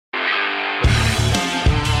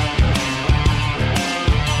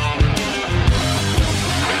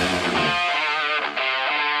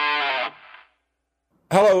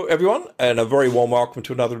everyone, and a very warm welcome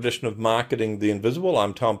to another edition of Marketing the Invisible.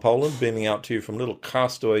 I'm Tom Poland, beaming out to you from Little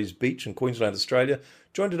Castaways Beach in Queensland, Australia.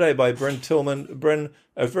 Joined today by Brynne Tillman. Brynne,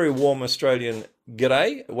 a very warm Australian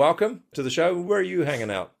g'day. Welcome to the show. Where are you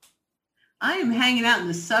hanging out? I am hanging out in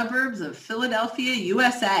the suburbs of Philadelphia,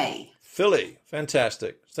 USA. Philly.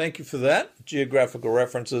 Fantastic. Thank you for that. Geographical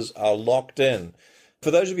references are locked in. For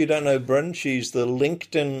those of you who don't know Brynne, she's the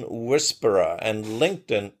LinkedIn whisperer, and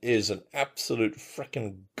LinkedIn is an absolute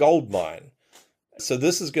freaking goldmine. So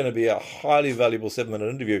this is going to be a highly valuable 7-minute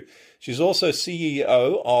interview. She's also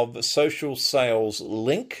CEO of Social Sales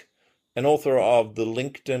Link and author of the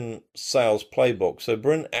LinkedIn Sales Playbook. So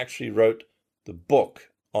Brynne actually wrote the book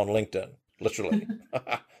on LinkedIn, literally,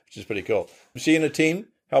 which is pretty cool. She and a team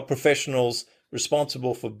help professionals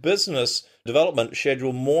responsible for business development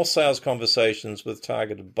schedule more sales conversations with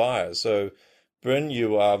targeted buyers. So, Brynne,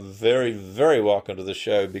 you are very, very welcome to the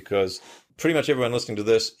show, because pretty much everyone listening to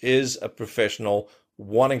this is a professional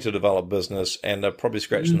wanting to develop business and are probably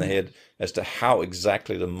scratching their head as to how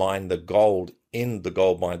exactly to mine the gold in the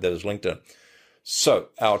gold mine that is LinkedIn. So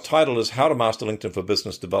our title is How to Master LinkedIn for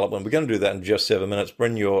Business Development. We're going to do that in just 7 minutes.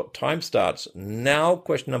 Brynne, your time starts now.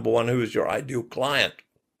 Question number 1, who is your ideal client?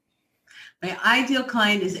 My ideal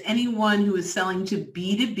client is anyone who is selling to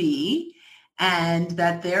B2B and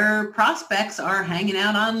that their prospects are hanging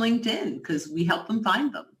out on LinkedIn, because we help them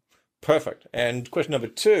find them. Perfect. And question number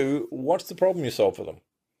 2, what's the problem you solve for them?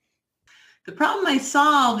 The problem I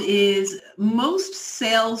solve is most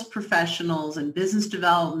sales professionals and business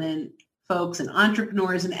development folks and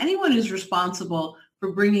entrepreneurs and anyone who's responsible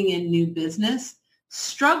for bringing in new business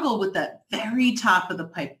struggle with that very top of the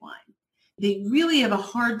pipeline. They really have a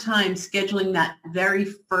hard time scheduling that very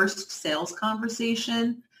first sales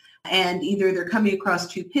conversation, and either they're coming across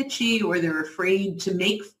too pitchy or they're afraid to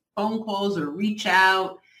make phone calls or reach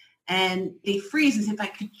out, and they freeze and say, if I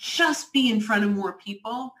could just be in front of more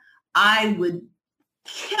people, I would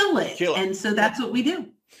kill it. And so that's what we do.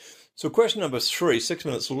 So question number 3, 6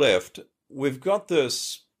 minutes left. We've got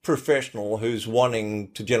this professional who's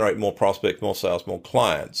wanting to generate more prospects, more sales, more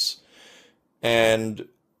clients, and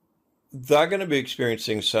they're going to be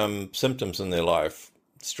experiencing some symptoms in their life,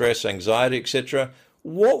 stress, anxiety, etc.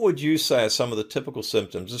 What would you say are some of the typical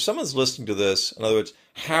symptoms? If someone's listening to this, in other words,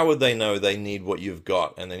 how would they know they need what you've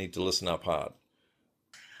got and they need to listen up hard?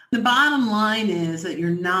 The bottom line is that you're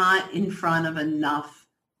not in front of enough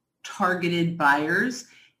targeted buyers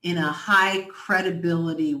in a high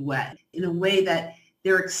credibility way, in a way that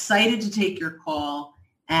they're excited to take your call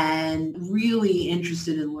and really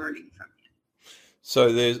interested in learning from you.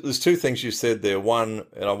 So there's 2 things you said there. One,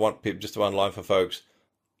 and I want people just to underline for folks,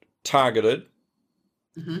 targeted,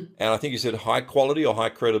 and I think you said high quality or high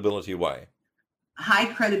credibility way. High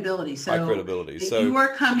credibility. So high credibility. If you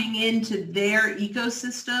are coming into their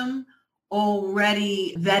ecosystem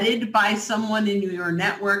already vetted by someone in your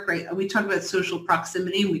network, right? We talk about social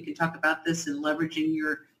proximity, and we can talk about this in leveraging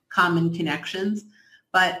your common connections.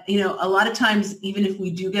 But, a lot of times, even if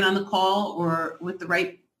we do get on the call or with the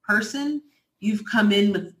right person, you've come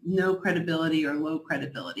in with no credibility or low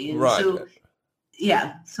credibility. And right.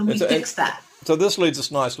 So we fix that. So this leads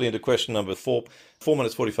us nicely into question number 4, 4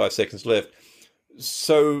 minutes, 45 seconds left.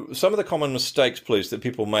 So some of the common mistakes, please, that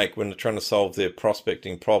people make when they're trying to solve their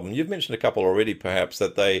prospecting problem. You've mentioned a couple already, perhaps,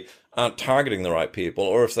 that they aren't targeting the right people,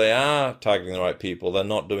 or if they are targeting the right people, they're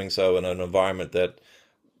not doing so in an environment that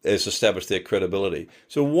has established their credibility.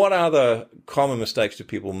 So what other common mistakes do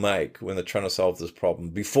people make when they're trying to solve this problem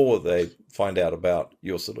before they find out about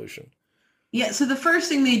your solution? Yeah, so the first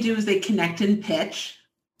thing they do is they connect and pitch.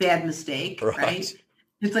 Bad mistake, right?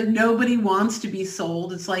 It's like nobody wants to be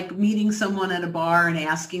sold. It's like meeting someone at a bar and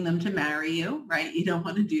asking them to marry you, right? You don't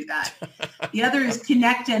want to do that. The other is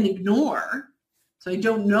connect and ignore. So I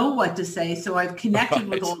don't know what to say. So I've connected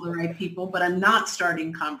with all the right people, but I'm not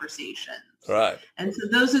starting conversations. Right. And so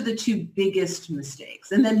those are the 2 biggest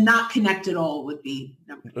mistakes. And then not connect at all would be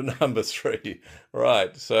number 3.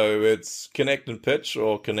 Right. So it's connect and pitch,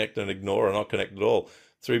 or connect and ignore, or not connect at all.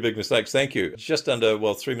 3 big mistakes. Thank you. Just under,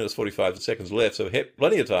 3 minutes, 45 seconds left. So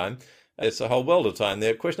plenty of time. It's a whole world of time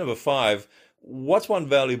there. Question number 5. What's one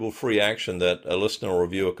valuable free action that a listener or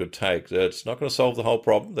reviewer could take? It's not going to solve the whole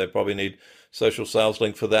problem. They probably need Social Sales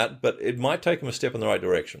Link for that, but it might take them a step in the right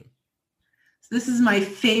direction. So this is my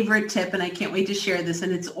favorite tip, and I can't wait to share this.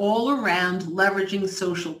 And it's all around leveraging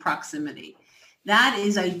social proximity. That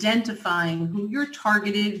is identifying who your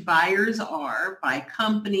targeted buyers are by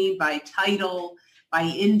company, by title, by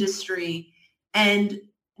industry, and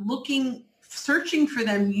searching for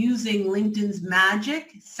them using LinkedIn's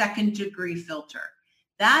magic second degree filter.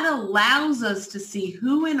 That allows us to see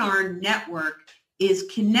who in our network is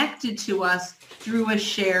connected to us through a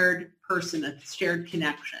shared person, a shared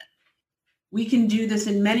connection. We can do this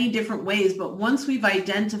in many different ways, but once we've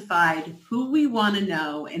identified who we want to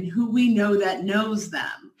know and who we know that knows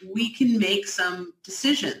them, we can make some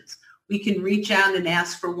decisions. We can reach out and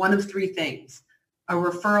ask for one of three things: a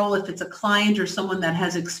referral if it's a client or someone that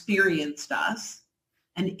has experienced us,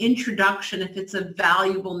 an introduction if it's a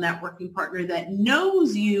valuable networking partner that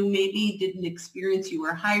knows you, maybe didn't experience you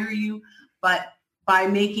or hire you, but by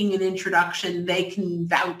making an introduction, they can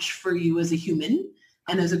vouch for you as a human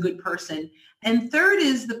and as a good person. And third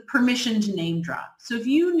is the permission to name drop. So if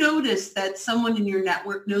you notice that someone in your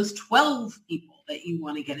network knows 12 people that you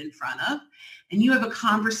want to get in front of, and you have a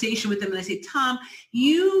conversation with them and they say, Tom,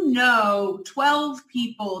 you know 12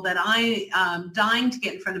 people that I am dying to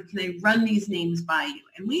get in front of. Can I run these names by you?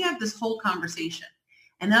 And we have this whole conversation.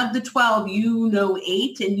 And of the 12, you know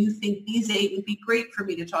 8, and you think these 8 would be great for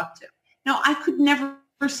me to talk to. Now, I could never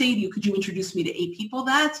say to you, could you introduce me to 8 people?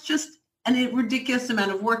 That's just a ridiculous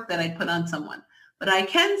amount of work that I put on someone. But I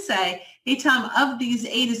can say, hey, Tom, of these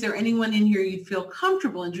 8, is there anyone in here you'd feel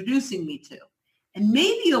comfortable introducing me to? And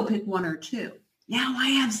maybe you'll pick 1 or 2. Now I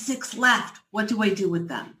have 6 left. What do I do with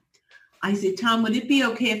them? I say, Tom, would it be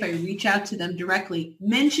okay if I reach out to them directly,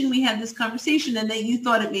 mention we had this conversation and that you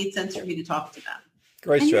thought it made sense for me to talk to them?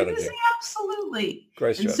 Great strategy. You're going to say, absolutely.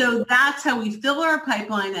 Great strategy. And so that's how we fill our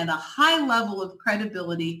pipeline at a high level of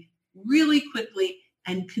credibility really quickly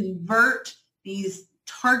and convert these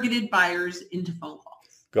targeted buyers into phone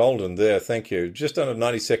calls. Golden there. Thank you. Just under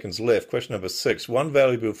 90 seconds left. Question number 6. One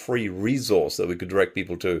valuable free resource that we could direct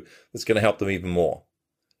people to that's going to help them even more.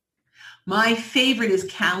 My favorite is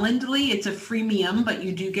Calendly. It's a freemium, but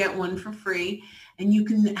you do get one for free. And you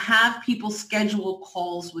can have people schedule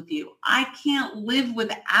calls with you. I can't live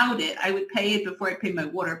without it. I would pay it before I pay my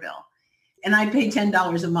water bill. And I pay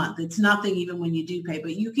 $10 a month. It's nothing even when you do pay.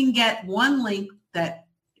 But you can get one link that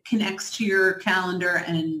connects to your calendar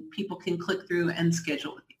and people can click through and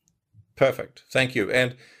schedule with you. Perfect. Thank you.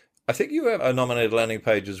 And I think you have a nominated landing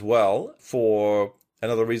page as well for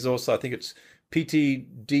another resource. I think it's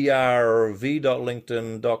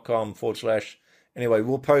ptdrv.linkedin.com/ Anyway,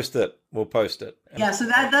 we'll post it. Yeah, so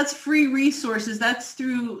that's free resources. That's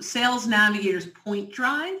through Sales Navigator's Point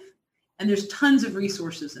Drive, and there's tons of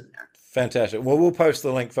resources in there. Fantastic. Well, we'll post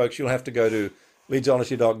the link, folks. You'll have to go to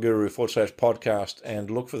leadshonesty.guru/podcast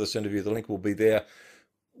and look for this interview. The link will be there.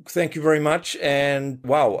 Thank you very much. And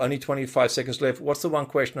wow, only 25 seconds left. What's the one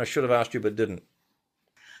question I should have asked you but didn't?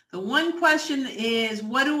 The one question is,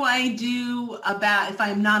 what do I do about if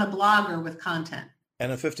I'm not a blogger with content?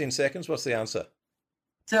 And in 15 seconds, what's the answer?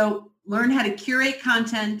 So learn how to curate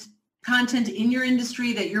content in your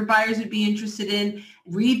industry that your buyers would be interested in,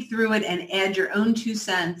 read through it and add your own 2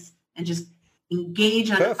 cents and just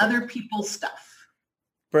engage on other people's stuff.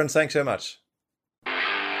 Brynne, thanks so much.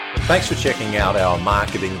 Thanks for checking out our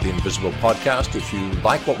Marketing the Invisible podcast. If you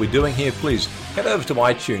like what we're doing here, please head over to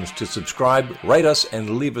iTunes to subscribe, rate us,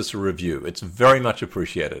 and leave us a review. It's very much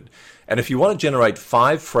appreciated. And if you want to generate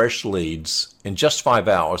 5 fresh leads in just 5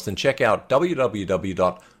 hours, then check out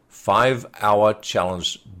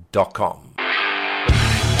www.5hourchallenge.com.